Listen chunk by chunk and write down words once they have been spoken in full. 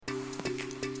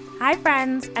Hi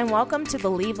friends, and welcome to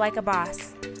Believe Like a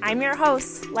Boss. I'm your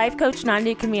host, life coach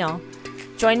Nandi Camille.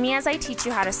 Join me as I teach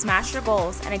you how to smash your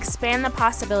goals and expand the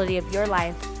possibility of your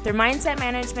life through mindset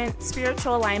management,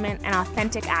 spiritual alignment, and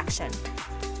authentic action.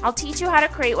 I'll teach you how to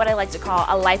create what I like to call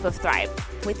a life of thrive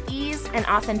with ease and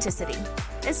authenticity.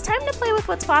 It's time to play with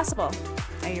what's possible.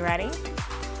 Are you ready?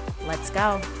 Let's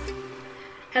go.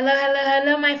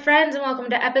 Hello, my friends, and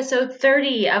welcome to episode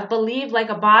 30 of Believe Like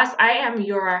a Boss. I am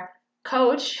your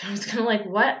coach. I was kind of like,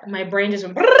 what? My brain just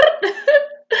went,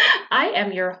 I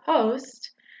am your host,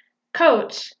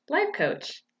 life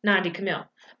coach, Nandi Camille.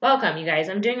 Welcome, you guys.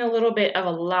 I'm doing a little bit of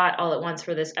a lot all at once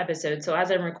for this episode. So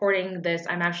as I'm recording this,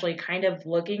 I'm actually kind of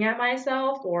looking at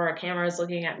myself, or a camera is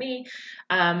looking at me.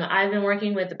 I've been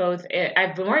working with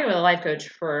a life coach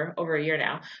for over a year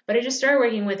now, but I just started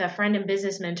working with a friend and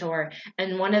business mentor.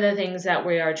 And one of the things that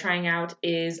we are trying out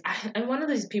is, I'm one of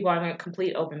these people, I'm a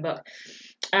complete open book,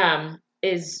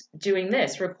 is doing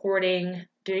this,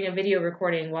 doing a video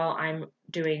recording while I'm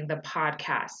doing the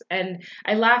podcast. And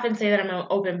I laugh and say that I'm an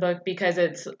open book because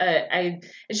it's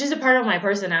just a part of my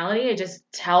personality. I just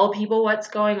tell people what's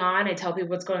going on. I tell people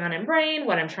what's going on in brain,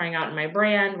 what I'm trying out in my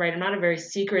brand, right? I'm not a very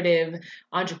secretive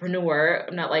entrepreneur.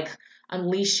 I'm not like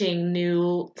unleashing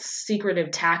new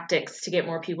secretive tactics to get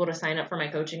more people to sign up for my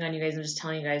coaching on you guys. I'm just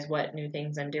telling you guys what new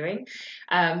things I'm doing,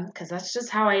 because that's just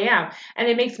how I am. And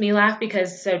it makes me laugh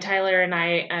because Tyler and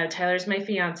I, Tyler's my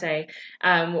fiance,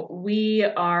 we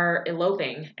are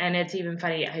eloping. And it's even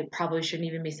funny, I probably shouldn't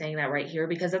even be saying that right here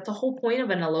because that's the whole point of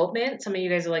an elopement. Some of you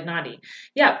guys are like, Nandi,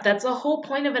 yeah, that's the whole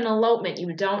point of an elopement.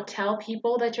 You don't tell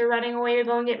people that you're running away to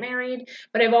go and get married.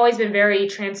 But I've always been very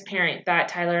transparent that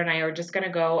Tyler and I are just going to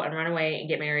go and run away and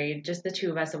get married, just the two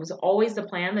of us. It was always the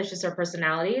plan. That's just our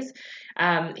personalities.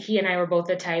 He and I were both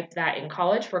the type that in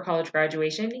college, for college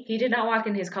graduation, he did not walk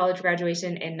in his college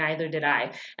graduation, and neither did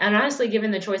I. And honestly, given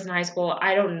the choice in high school,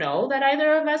 I don't know that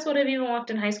either of us would have even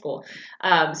walked in high school.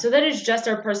 So that is just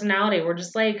our personality. We're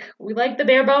just like, we like the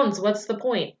bare bones. What's the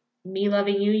point? Me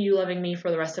loving you, you loving me for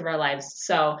the rest of our lives.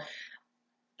 So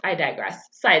I digress.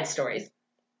 Side stories.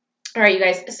 All right, you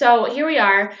guys, so here we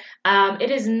are.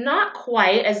 It is not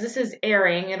quite, as this is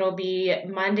airing, it'll be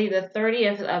Monday the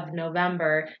 30th of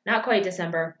November, not quite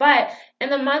December, but in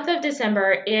the month of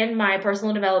December, in my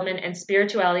personal development and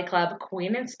spirituality club,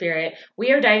 Queen and Spirit,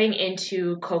 we are diving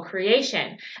into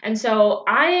co-creation. And so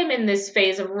I am in this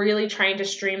phase of really trying to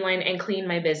streamline and clean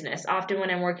my business. Often when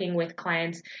I'm working with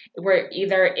clients, we're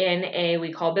either in a,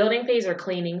 we call building phase or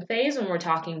cleaning phase when we're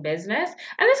talking business.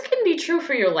 And this can be true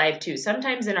for your life too.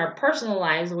 Sometimes in our personal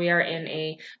lives, we are in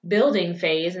a building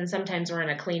phase and sometimes we're in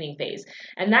a cleaning phase.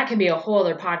 And that can be a whole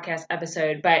other podcast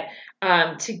episode. But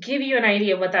to give you an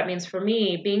idea of what that means for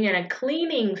me, being in a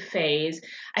cleaning phase,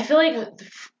 I feel like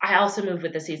I also move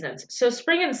with the seasons. So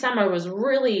spring and summer was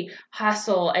really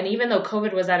hustle. And even though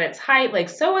COVID was at its height, like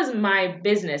so was my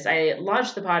business. I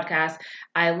launched the podcast.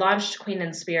 I launched Queen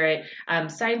and Spirit,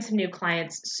 signed some new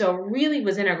clients. So really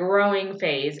was in a growing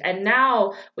phase. And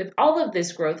now with all of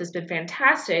this growth, it's been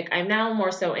fantastic. I'm now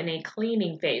more so in a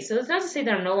cleaning phase. So it's not to say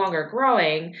that I'm no longer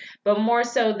growing, but more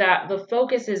so that the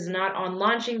focus is not on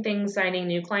launching things, signing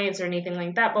new clients or anything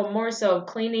like that, but more so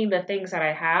cleaning the things that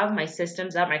I have, my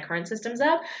systems up, my current systems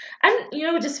up,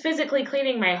 and, just physically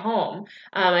cleaning my home.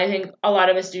 I think a lot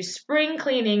of us do spring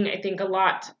cleaning. I think a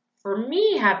lot for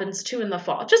me happens too in the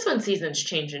fall, just when seasons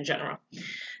change in general.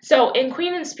 So in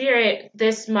Queen and Spirit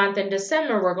this month in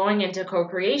December, we're going into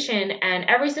co-creation, and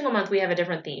every single month we have a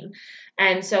different theme.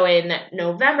 And so in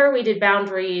November, we did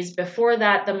boundaries. Before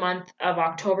that, the month of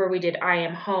October, we did I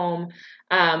am home.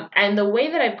 And the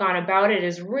way that I've gone about it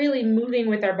is really moving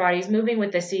with our bodies, moving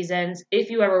with the seasons. If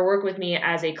you ever work with me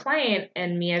as a client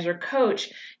and me as your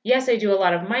coach, yes, I do a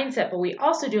lot of mindset, but we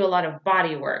also do a lot of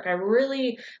body work. I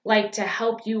really like to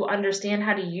help you understand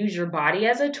how to use your body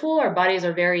as a tool. Our bodies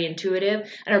are very intuitive,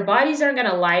 and our bodies aren't going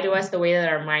to lie to us the way that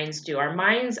our minds do. Our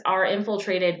minds are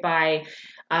infiltrated by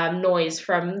noise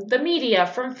from the media,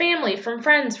 from family, from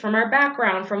friends, from our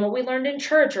background, from what we learned in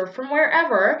church or from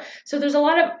wherever. So there's a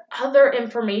lot of other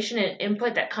information and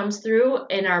input that comes through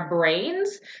in our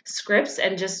brains, scripts,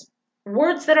 and just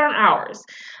words that aren't ours.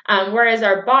 Whereas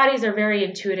our bodies are very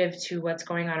intuitive to what's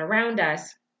going on around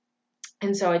us.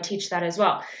 And so I teach that as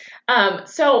well.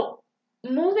 So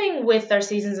moving with our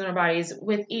seasons and our bodies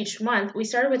with each month, we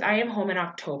started with I Am Home in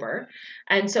October.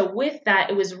 And so with that,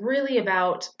 it was really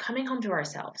about coming home to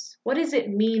ourselves. What does it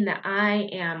mean that I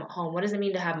am home? What does it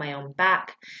mean to have my own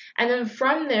back? And then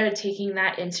from there, taking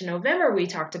that into November, we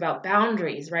talked about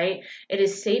boundaries, right? It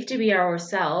is safe to be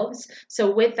ourselves.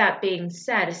 So with that being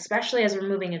said, especially as we're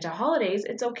moving into holidays,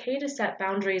 it's okay to set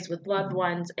boundaries with loved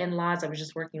ones, in-laws. I was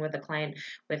just working with a client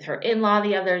with her in-law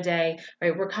the other day,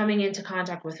 right? We're coming into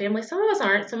contact with family. Some of us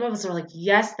aren't. Some of us are like,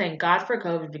 yes, thank God for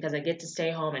COVID because I get to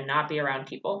stay home and not be around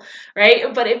people,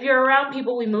 right? But if you're around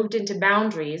people, we moved into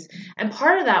boundaries. And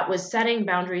part of that was setting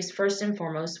boundaries first and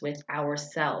foremost with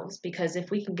ourselves. Because if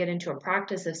we can get into a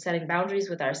practice of setting boundaries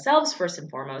with ourselves first and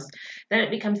foremost, then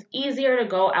it becomes easier to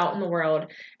go out in the world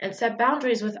and set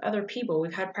boundaries with other people.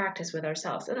 We've had practice with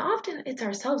ourselves. And often it's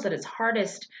ourselves that it's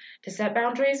hardest to set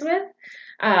boundaries with.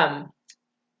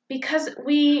 Because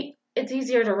it's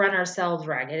easier to run ourselves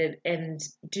ragged and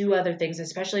do other things,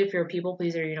 especially if you're a people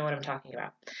pleaser, you know what I'm talking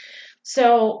about.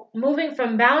 So moving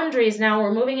from boundaries, now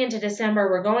we're moving into December,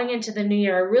 we're going into the new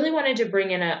year. I really wanted to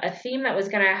bring in a theme that was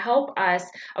going to help us,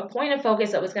 a point of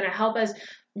focus that was going to help us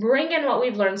bring in what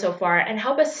we've learned so far and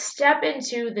help us step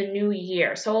into the new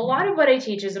year. So a lot of what I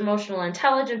teach is emotional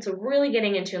intelligence, so really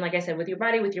getting into, like I said, with your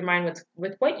body, with your mind,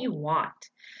 with what you want.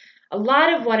 A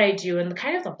lot of what I do and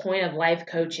kind of the point of life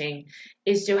coaching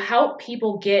is to help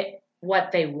people get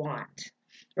what they want,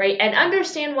 right? And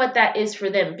understand what that is for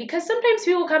them. Because sometimes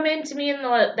people come in to me and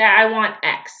that I want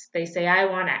X. They say, I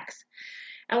want X.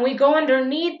 And we go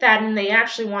underneath that and they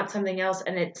actually want something else.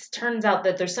 And it turns out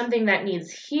that there's something that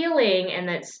needs healing, and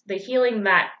it's the healing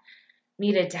that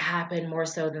needed to happen more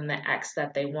so than the X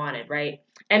that they wanted, right?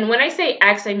 And when I say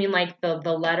X, I mean like the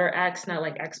letter X, not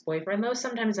like ex-boyfriend, though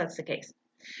sometimes that's the case.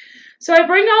 So I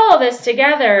bring all of this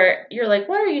together. You're like,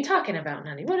 what are you talking about,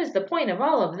 honey? What is the point of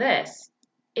all of this?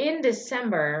 In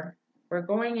December, we're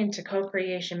going into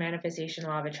co-creation, manifestation,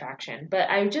 law of attraction. But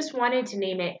I just wanted to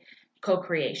name it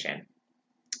co-creation.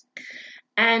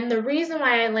 And the reason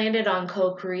why I landed on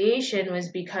co-creation was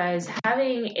because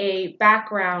having a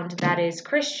background that is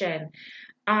Christian,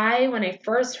 when I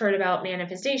first heard about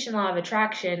manifestation, law of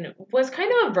attraction, was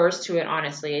kind of averse to it,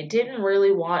 honestly. I didn't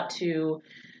really want to...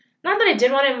 Not that I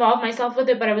didn't want to involve myself with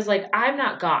it, but I was like, I'm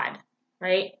not God,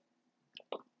 right?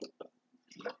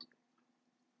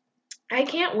 I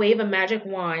can't wave a magic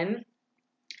wand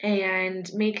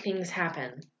and make things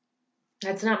happen.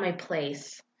 That's not my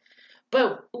place.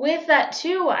 But with that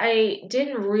too, I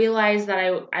didn't realize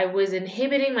that I was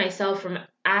inhibiting myself from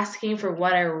asking for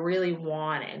what I really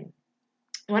wanted.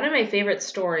 One of my favorite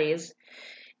stories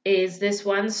is this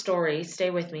one story. Stay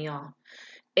with me, y'all.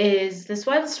 Is this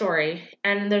one story,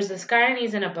 and there's this guy and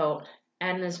he's in a boat,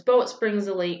 and this boat springs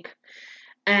a leak,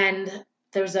 and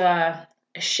there's a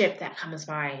ship that comes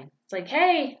by. It's like,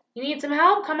 hey, you need some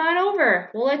help? Come on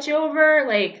over. We'll let you over.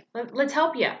 Like, let's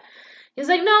help you. He's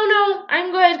like, no,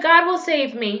 I'm good. God will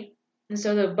save me. And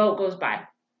so the boat goes by.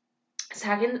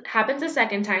 Happens a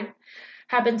second time.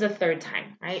 Happens a third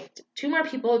time, right? 2 more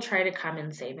people try to come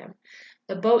and save him.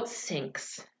 The boat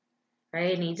sinks.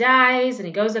 Right? And he dies and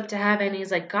he goes up to heaven. And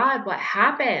he's like, God, what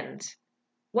happened?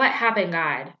 What happened,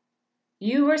 God?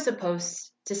 You were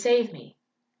supposed to save me.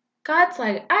 God's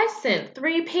like, I sent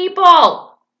 3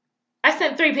 people.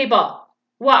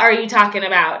 What are you talking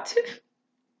about?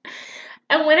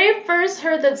 And when I first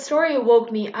heard that story, it woke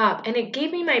me up and it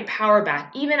gave me my power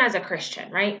back, even as a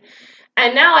Christian, right?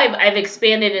 And now I've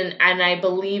expanded and I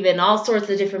believe in all sorts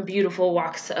of different beautiful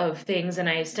walks of things. And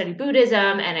I study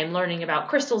Buddhism and I'm learning about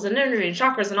crystals and energy and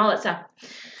chakras and all that stuff.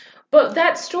 But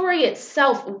that story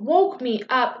itself woke me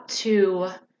up to,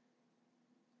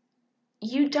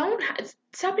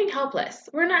 stop being helpless.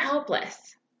 We're not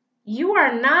helpless. You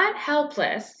are not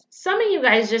helpless. Some of you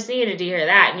guys just needed to hear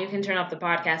that and you can turn off the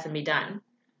podcast and be done.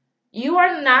 You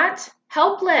are not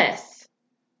helpless.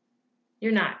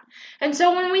 You're not. And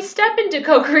so when we step into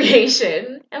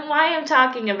co-creation, and why I'm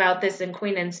talking about this in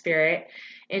Queen and Spirit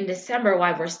in December,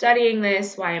 why we're studying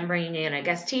this, why I'm bringing in a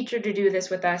guest teacher to do this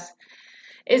with us,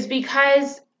 is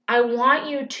because I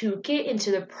want you to get into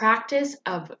the practice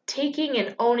of taking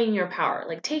and owning your power,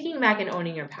 like taking back and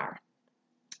owning your power.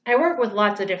 I work with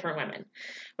lots of different women,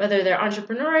 whether they're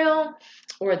entrepreneurial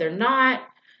or they're not.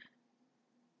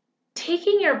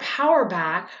 Taking your power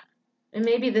back, and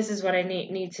maybe this is what I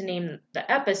need to name the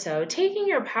episode, taking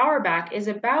your power back is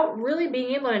about really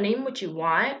being able to name what you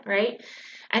want, right?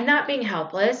 And not being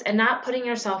helpless and not putting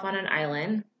yourself on an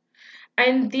island.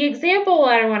 And the example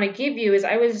that I want to give you is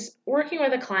I was working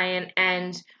with a client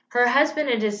and her husband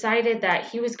had decided that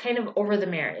he was kind of over the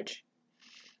marriage.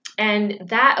 And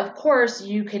that, of course,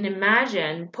 you can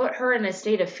imagine, put her in a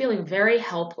state of feeling very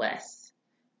helpless.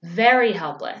 Very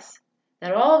helpless.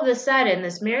 That all of a sudden,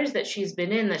 this marriage that she's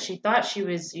been in, that she thought she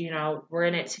was, we're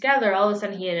in it together, all of a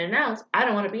sudden he had announced, I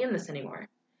don't want to be in this anymore.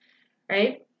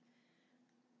 Right?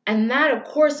 And that, of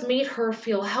course, made her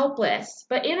feel helpless.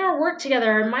 But in our work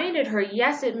together, I reminded her,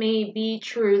 yes, it may be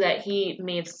true that he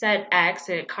may have said X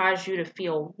and it caused you to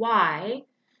feel Y.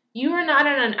 You are not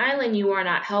on an island. You are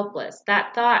not helpless.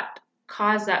 That thought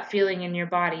caused that feeling in your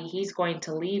body. He's going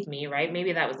to leave me, right?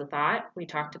 Maybe that was the thought. We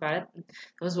talked about it.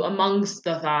 It was amongst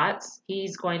the thoughts.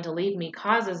 He's going to leave me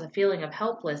causes a feeling of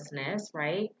helplessness,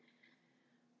 right?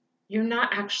 You're not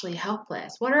actually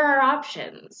helpless. What are our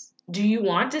options? Do you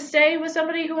want to stay with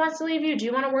somebody who wants to leave you? Do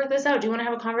you want to work this out? Do you want to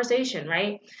have a conversation,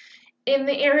 right? In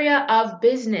the area of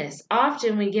business,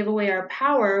 often we give away our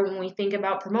power when we think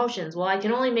about promotions. Well, I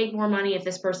can only make more money if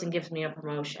this person gives me a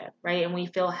promotion, right? And we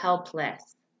feel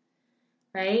helpless,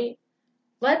 right?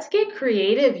 Let's get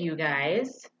creative, you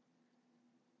guys.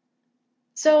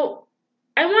 So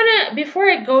I want to, before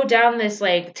I go down this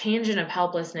tangent of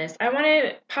helplessness, I want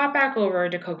to pop back over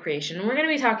to co-creation. And we're going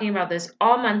to be talking about this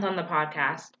all month on the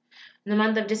podcast, in the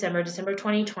month of December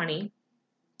 2020,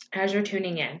 as you're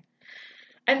tuning in.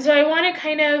 And so I want to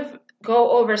kind of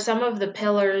go over some of the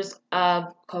pillars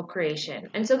of co-creation.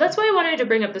 And so that's why I wanted to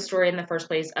bring up the story in the first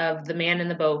place of the man in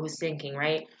the boat who's sinking,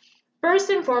 right?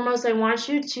 First and foremost, I want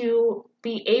you to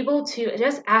be able to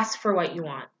just ask for what you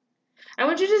want. I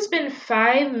want you to spend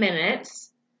 5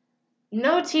 minutes,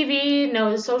 no TV,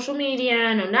 no social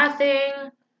media, no nothing,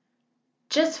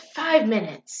 just 5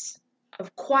 minutes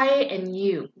of quiet and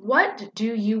you. What do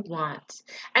you want?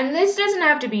 And this doesn't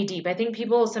have to be deep. I think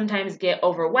people sometimes get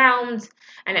overwhelmed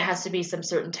and it has to be some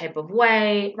certain type of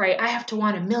way, right? I have to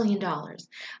want $1 million.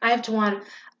 I have to want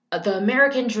the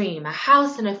American dream, a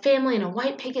house and a family and a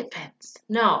white picket fence.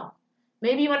 No.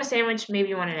 Maybe you want a sandwich. Maybe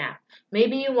you want a nap.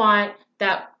 Maybe you want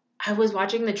that. I was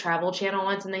watching the Travel Channel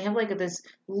once and they have this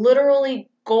literally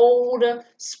gold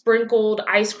sprinkled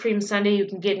ice cream sundae you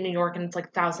can get in New York and it's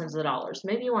thousands of dollars.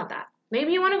 Maybe you want that.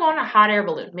 Maybe you want to go on a hot air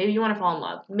balloon. Maybe you want to fall in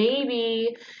love.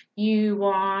 Maybe you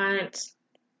want,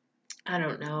 I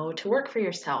don't know, to work for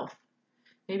yourself.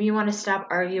 Maybe you want to stop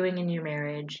arguing in your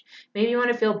marriage. Maybe you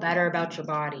want to feel better about your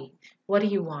body. What do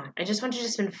you want? I just want you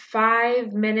to spend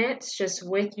 5 minutes just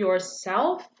with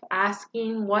yourself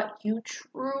asking what you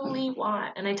truly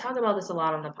want. And I talk about this a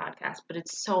lot on the podcast, but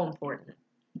it's so important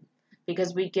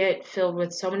because we get filled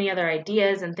with so many other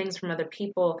ideas and things from other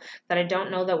people that I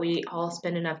don't know that we all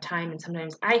spend enough time. And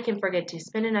sometimes I can forget to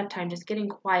spend enough time just getting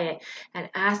quiet and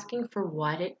asking for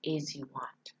what it is you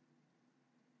want.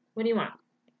 What do you want?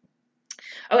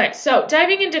 Okay, so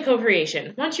diving into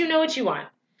co-creation. Once you know what you want,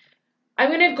 I'm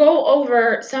going to go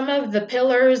over some of the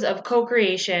pillars of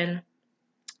co-creation,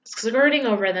 skirting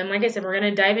over them. Like I said, we're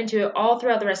going to dive into it all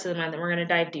throughout the rest of the month, and we're going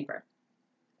to dive deeper.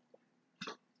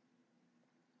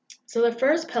 So the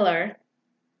first pillar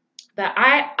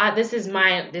that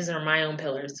these are my own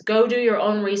pillars. Go do your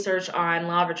own research on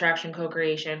law of attraction,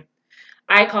 co-creation.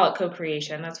 I call it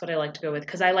co-creation. That's what I like to go with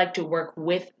because I like to work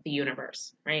with the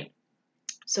universe, right?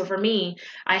 So for me,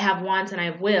 I have wants and I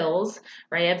have wills,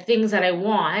 right? I have things that I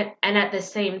want. And at the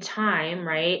same time,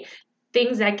 right,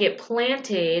 things that get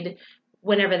planted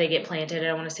whenever they get planted. I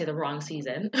don't want to say the wrong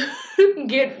season.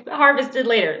 Get harvested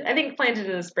later. I think planted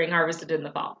in the spring, harvested in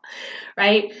the fall,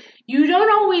 right? You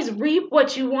don't always reap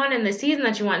what you want in the season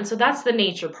that you want. And so that's the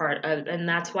nature part of, and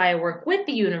that's why I work with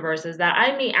the universe, is that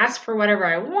I may ask for whatever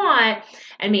I want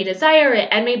and may desire it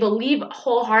and may believe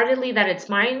wholeheartedly that it's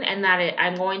mine and that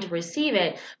I'm going to receive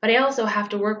it. But I also have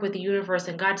to work with the universe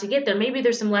and God to get there. Maybe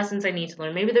there's some lessons I need to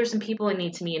learn. Maybe there's some people I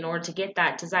need to meet in order to get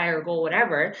that desire, goal,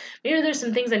 whatever. Maybe there's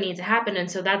some things that need to happen.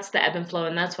 And so that's the ebb and flow.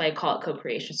 And that's why I call it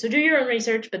co-creation. So do your own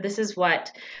research, but this is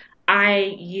what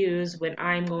I use when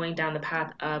I'm going down the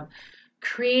path of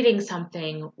creating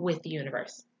something with the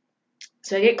universe.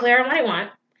 So I get clear on what I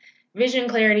want. Vision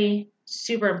clarity,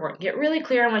 super important. Get really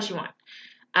clear on what you want.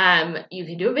 You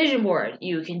can do a vision board.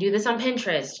 You can do this on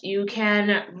Pinterest. You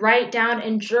can write down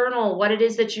and journal what it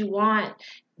is that you want.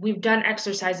 We've done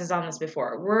exercises on this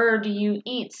before. Where do you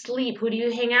eat, sleep? Who do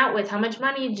you hang out with? How much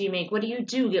money do you make? What do you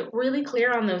do? Get really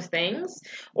clear on those things.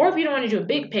 Or if you don't want to do a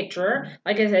big picture,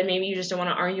 like I said, maybe you just don't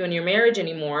want to argue in your marriage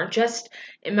anymore. Just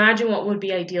imagine what would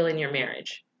be ideal in your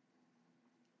marriage,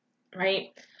 right?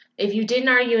 If you didn't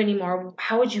argue anymore,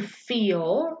 how would you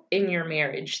feel in your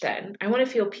marriage then? I want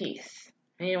to feel peace.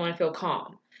 I want to feel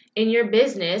calm. In your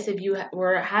business, if you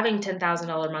were having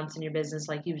 $10,000 months in your business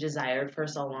like you've desired for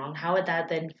so long, how would that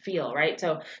then feel, right?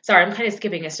 So, sorry, I'm kind of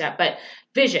skipping a step, but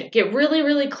vision. Get really,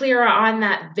 really clear on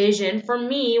that vision. For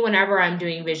me, whenever I'm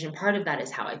doing vision, part of that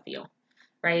is how I feel,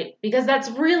 right? Because that's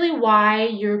really why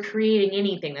you're creating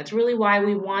anything. That's really why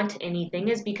we want anything,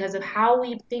 is because of how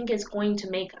we think it's going to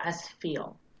make us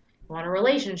feel. You want a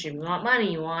relationship, you want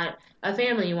money, you want a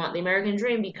family, you want the American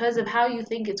dream because of how you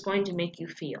think it's going to make you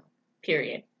feel,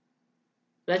 period.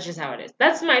 That's just how it is.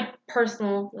 That's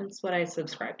what I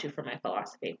subscribe to for my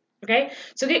philosophy. Okay?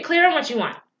 So get clear on what you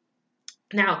want.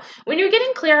 Now, when you're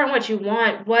getting clear on what you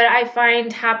want, what I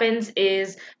find happens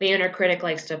is the inner critic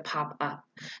likes to pop up.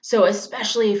 So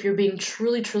especially if you're being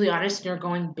truly, truly honest and you're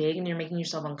going big and you're making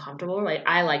yourself uncomfortable, like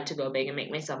I like to go big and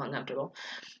make myself uncomfortable.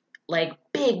 Like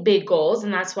big, big goals.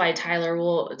 And that's why Tyler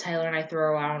and I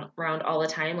throw around all the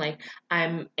time. Like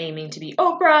I'm aiming to be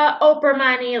Oprah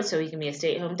money, so he can be a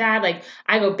stay-at-home dad. Like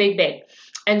I go big, big.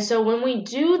 And so when we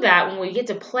do that, when we get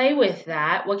to play with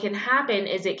that, what can happen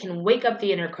is it can wake up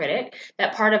the inner critic.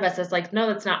 That part of us is like, no,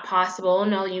 that's not possible.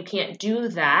 No, you can't do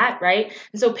that, right?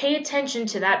 And so pay attention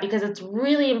to that because it's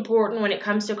really important when it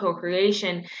comes to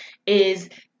co-creation is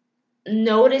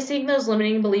noticing those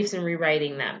limiting beliefs and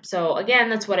rewriting them. So again,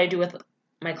 that's what I do with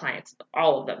my clients,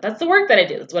 all of them. That's the work that I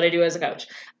do. That's what I do as a coach.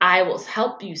 I will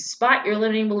help you spot your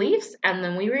limiting beliefs and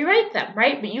then we rewrite them,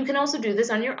 right? But you can also do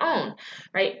this on your own,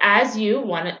 right? As you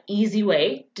want an easy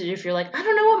way to, if you're like, I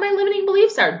don't know what my limiting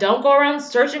beliefs are, don't go around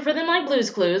searching for them like Blue's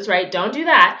Clues, right? Don't do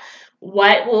that.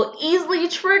 What will easily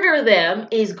trigger them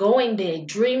is going big,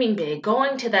 dreaming big,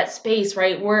 going to that space,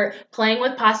 right? We're playing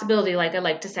with possibility, like I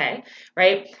like to say,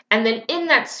 right? And then in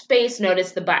that space,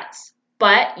 notice the buts.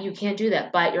 But you can't do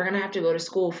that. But you're going to have to go to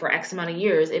school for X amount of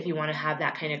years if you want to have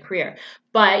that kind of career.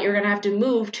 But you're going to have to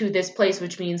move to this place,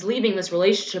 which means leaving this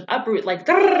relationship, uproot, like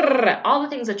all the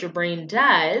things that your brain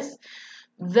does.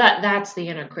 That's the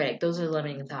inner critic. Those are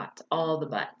limiting thoughts, all the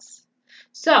buts.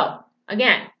 So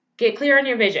again, get clear on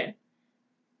your vision.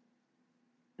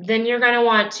 Then you're going to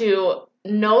want to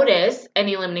notice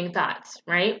any limiting thoughts,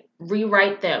 right?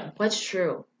 Rewrite them. What's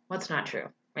true? What's not true,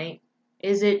 right?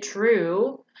 Is it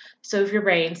true? So if your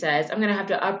brain says, I'm going to have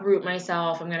to uproot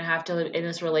myself, I'm going to have to live in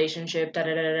this relationship,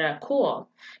 cool.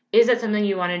 Is that something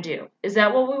you want to do? Is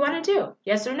that what we want to do?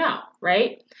 Yes or no,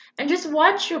 right? And just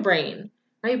watch your brain,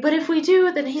 right? But if we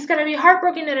do, then he's going to be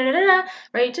heartbroken,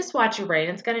 right? Just watch your brain.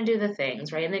 It's going to do the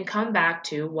things, right? And then come back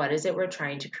to what is it we're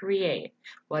trying to create?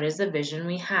 What is the vision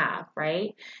we have,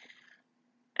 right?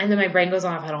 And then my brain goes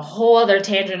off on a whole other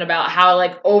tangent about how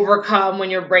like overcome when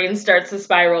your brain starts to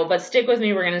spiral. But stick with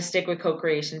me. We're going to stick with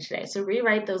co-creation today. So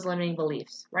rewrite those limiting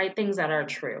beliefs. Write things that are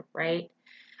true, right?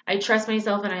 I trust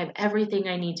myself and I have everything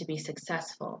I need to be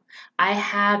successful. I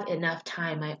have enough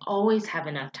time. I always have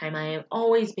enough time. I am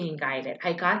always being guided.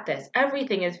 I got this.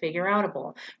 Everything is figure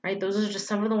outable, right? Those are just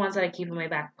some of the ones that I keep in my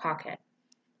back pocket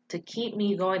to keep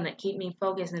me going, that keep me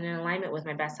focused and in alignment with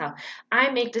my best self. I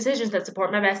make decisions that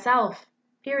support my best self.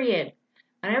 Period.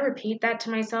 And I repeat that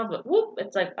to myself, but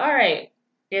it's like, all right,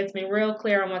 gets me real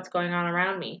clear on what's going on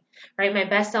around me, right? My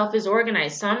best self is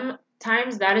organized.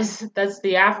 Sometimes that's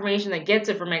the affirmation that gets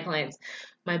it for my clients.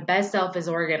 My best self is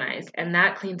organized, and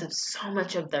that cleans up so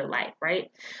much of their life,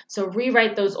 right? So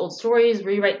rewrite those old stories,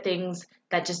 rewrite things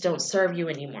that just don't serve you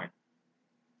anymore.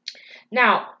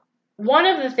 Now, one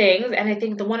of the things, and I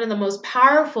think one of the most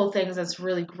powerful things that's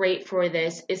really great for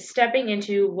this is stepping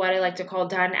into what I like to call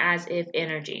done as if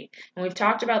energy. And we've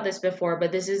talked about this before,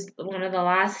 but this is one of the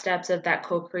last steps of that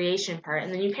co-creation part.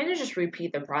 And then you kind of just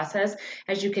repeat the process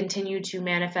as you continue to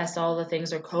manifest all the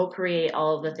things or co-create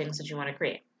all of the things that you want to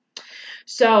create.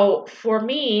 So for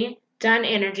me, done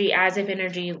energy as if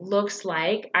energy looks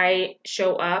like I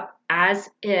show up as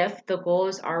if the goal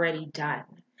is already done.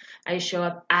 I show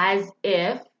up as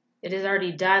if it is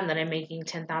already done that I'm making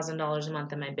 $10,000 a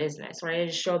month in my business, right? I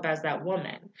just show up as that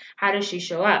woman. How does she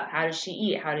show up? How does she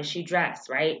eat? How does she dress,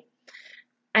 right?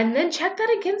 And then check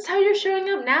that against how you're showing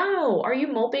up now. Are you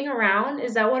moping around?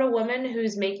 Is that what a woman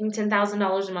who's making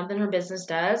 $10,000 a month in her business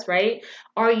does, right?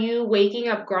 Are you waking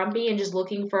up grumpy and just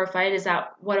looking for a fight? Is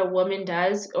that what a woman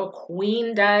does or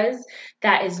queen does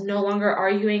that is no longer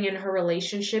arguing in her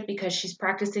relationship because she's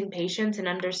practicing patience and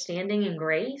understanding and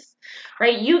grace,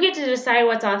 right? You get to decide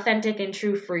what's authentic and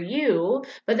true for you,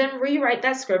 but then rewrite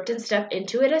that script and step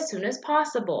into it as soon as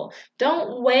possible.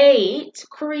 Don't wait,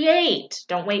 create.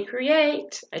 Don't wait,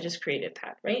 create. I just created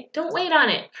that, right? Don't wait on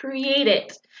it. Create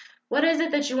it. What is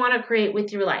it that you want to create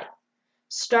with your life?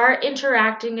 Start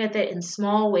interacting with it in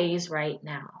small ways right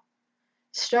now.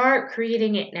 Start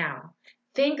creating it now.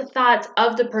 Think thoughts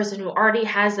of the person who already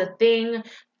has a thing,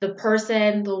 the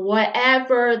person, the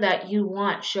whatever that you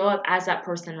want. Show up as that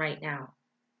person right now,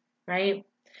 right?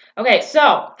 Okay,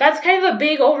 so that's kind of a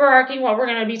big overarching what we're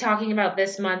going to be talking about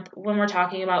this month when we're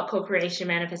talking about co-creation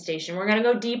manifestation. We're going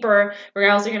to go deeper. We're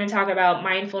also going to talk about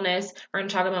mindfulness. We're going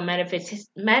to talk about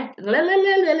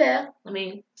let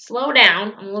me slow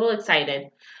down. I'm a little excited.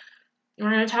 We're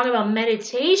going to talk about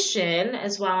meditation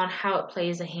as well and how it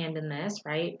plays a hand in this,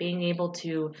 right? Being able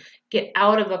to get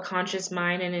out of a conscious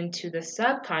mind and into the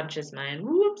subconscious mind.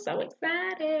 Whoops, so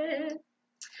excited.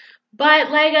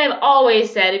 But like I've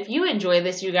always said, if you enjoy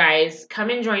this, you guys, come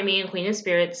and join me in Queen of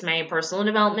Spirits, my personal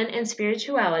development and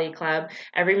spirituality club.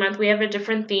 Every month we have a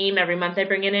different theme. Every month I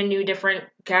bring in a new different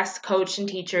guest coach and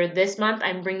teacher. This month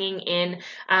I'm bringing in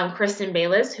Kristen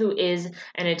Bayless, who is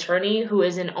an attorney, who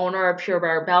is an owner of Pure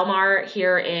Barre Belmar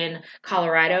here in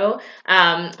Colorado.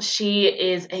 She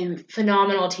is a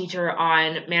phenomenal teacher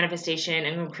on manifestation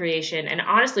and creation, and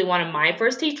honestly one of my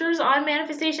first teachers on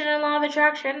manifestation and law of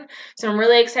attraction. So I'm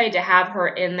really excited to have her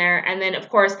in there. And then of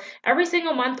course, every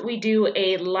single month we do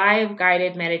a live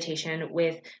guided meditation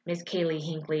with Miss Kaylee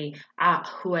Hinckley,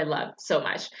 who I love so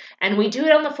much. And we do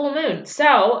it on the full moon.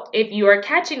 So if you are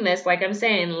catching this, like I'm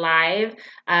saying, live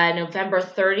November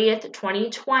 30th,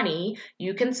 2020,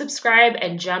 you can subscribe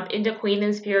and jump into Queen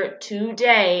and Spirit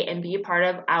today and be a part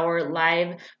of our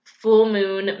live full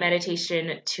moon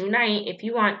meditation tonight. If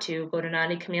you want to, go to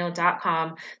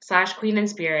nandicamille.com/Queen and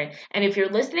Spirit. And if you're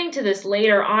listening to this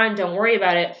later on, don't worry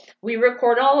about it. We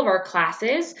record all of our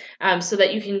classes so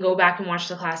that you can go back and watch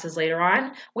the classes later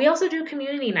on. We also do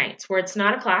community nights where it's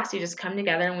not a class. You just come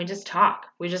together and we just talk.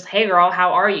 We just, hey girl,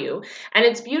 how are you? And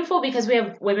it's beautiful because we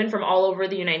have women from all over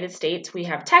the United States. We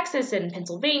have Texas and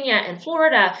Pennsylvania and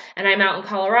Florida, and I'm out in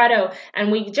Colorado.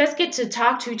 And we just get to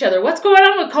talk to each other. What's going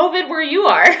on with COVID where you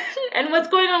are? And what's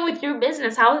going on with your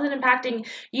business? How is it impacting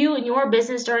you and your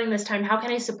business during this time? How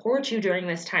can I support you during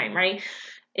this time, right?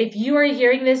 If you are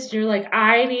hearing this and you're like,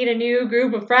 I need a new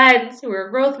group of friends who are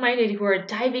growth-minded, who are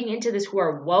diving into this, who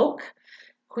are woke,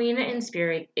 Queen and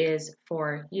Spirit is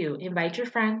for you. Invite your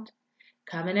friend.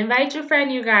 Come and invite your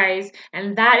friend, you guys.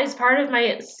 And that is part of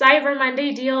my Cyber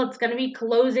Monday deal. It's going to be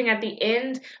closing at the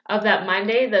end of that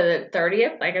Monday, the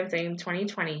 30th, like I'm saying,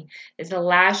 2020. It's the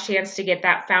last chance to get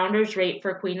that founder's rate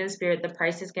for Queen and Spirit. The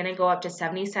price is going to go up to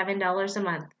 $77 a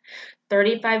month.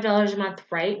 $35 a month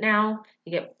right now.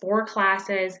 You get 4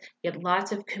 classes. You get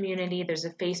lots of community. There's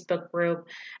a Facebook group.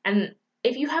 And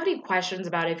if you have any questions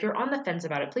about it, if you're on the fence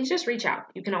about it, please just reach out.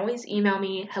 You can always email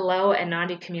me,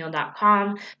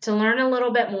 hello@nandicamille.com, to learn a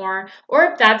little bit more. Or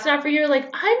if that's not for you, like,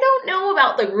 I don't know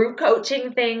about the group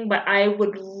coaching thing, but I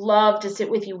would love to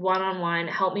sit with you one-on-one,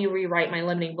 help me rewrite my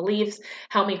limiting beliefs,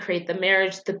 help me create the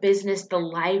marriage, the business, the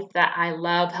life that I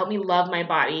love, help me love my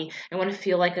body. I want to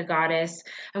feel like a goddess.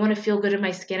 I want to feel good in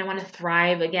my skin. I want to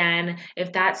thrive again.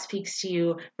 If that speaks to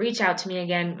you, reach out to me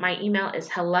again. My email is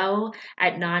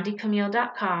hello@nandicamille.com.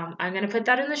 I'm going to put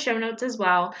that in the show notes as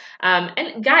well.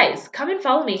 And guys, come and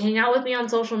follow me. Hang out with me on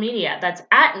social media. That's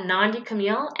at Nandi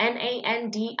Camille,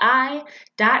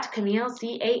 NANDI.Camille,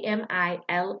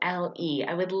 CAMILLE.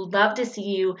 I would love to see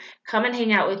you. Come and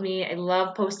hang out with me. I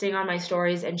love posting on my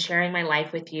stories and sharing my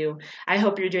life with you. I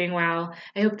hope you're doing well.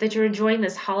 I hope that you're enjoying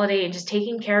this holiday and just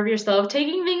taking care of yourself,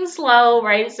 taking things slow,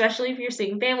 right? Especially if you're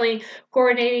seeing family,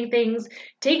 coordinating things,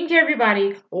 taking care of your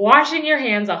body, washing your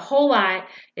hands a whole lot.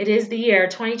 It is the year.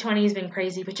 2020 has been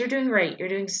crazy, but you're doing great. You're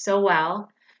doing so well.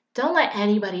 Don't let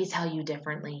anybody tell you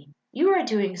differently. You are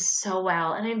doing so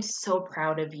well, and I'm so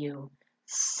proud of you.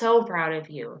 So proud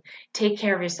of you. Take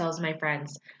care of yourselves, my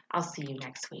friends. I'll see you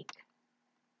next week.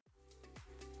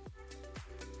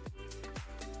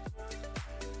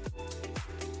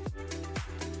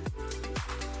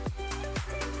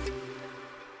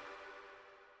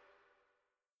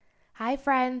 Hi,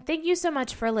 friend. Thank you so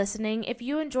much for listening. If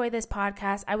you enjoy this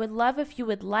podcast, I would love if you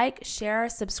would like, share,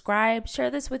 subscribe,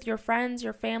 share this with your friends,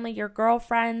 your family, your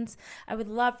girlfriends. I would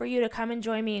love for you to come and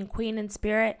join me in Queen and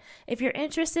Spirit. If you're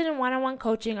interested in one-on-one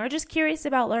coaching or just curious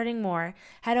about learning more,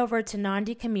 head over to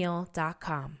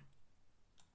nandicamille.com.